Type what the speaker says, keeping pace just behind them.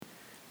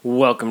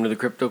Welcome to the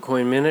Crypto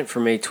Coin Minute for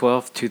May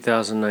 12th,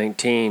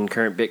 2019.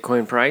 Current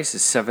Bitcoin price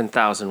is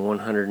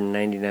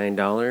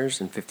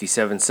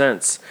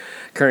 $7,199.57.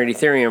 Current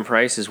Ethereum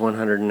price is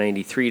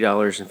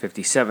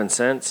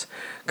 $193.57.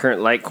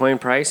 Current Litecoin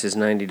price is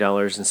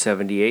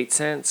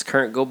 $90.78.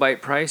 Current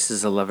GoByte price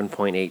is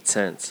 11.8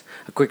 cents.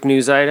 A quick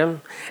news item.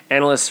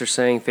 Analysts are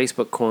saying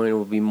Facebook Coin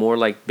will be more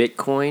like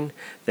Bitcoin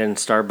than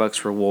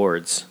Starbucks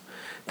Rewards.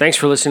 Thanks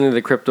for listening to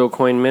the Crypto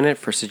Coin Minute.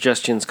 For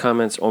suggestions,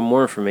 comments, or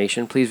more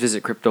information, please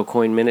visit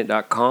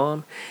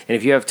CryptoCoinMinute.com. And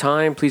if you have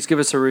time, please give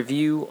us a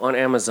review on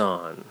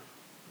Amazon.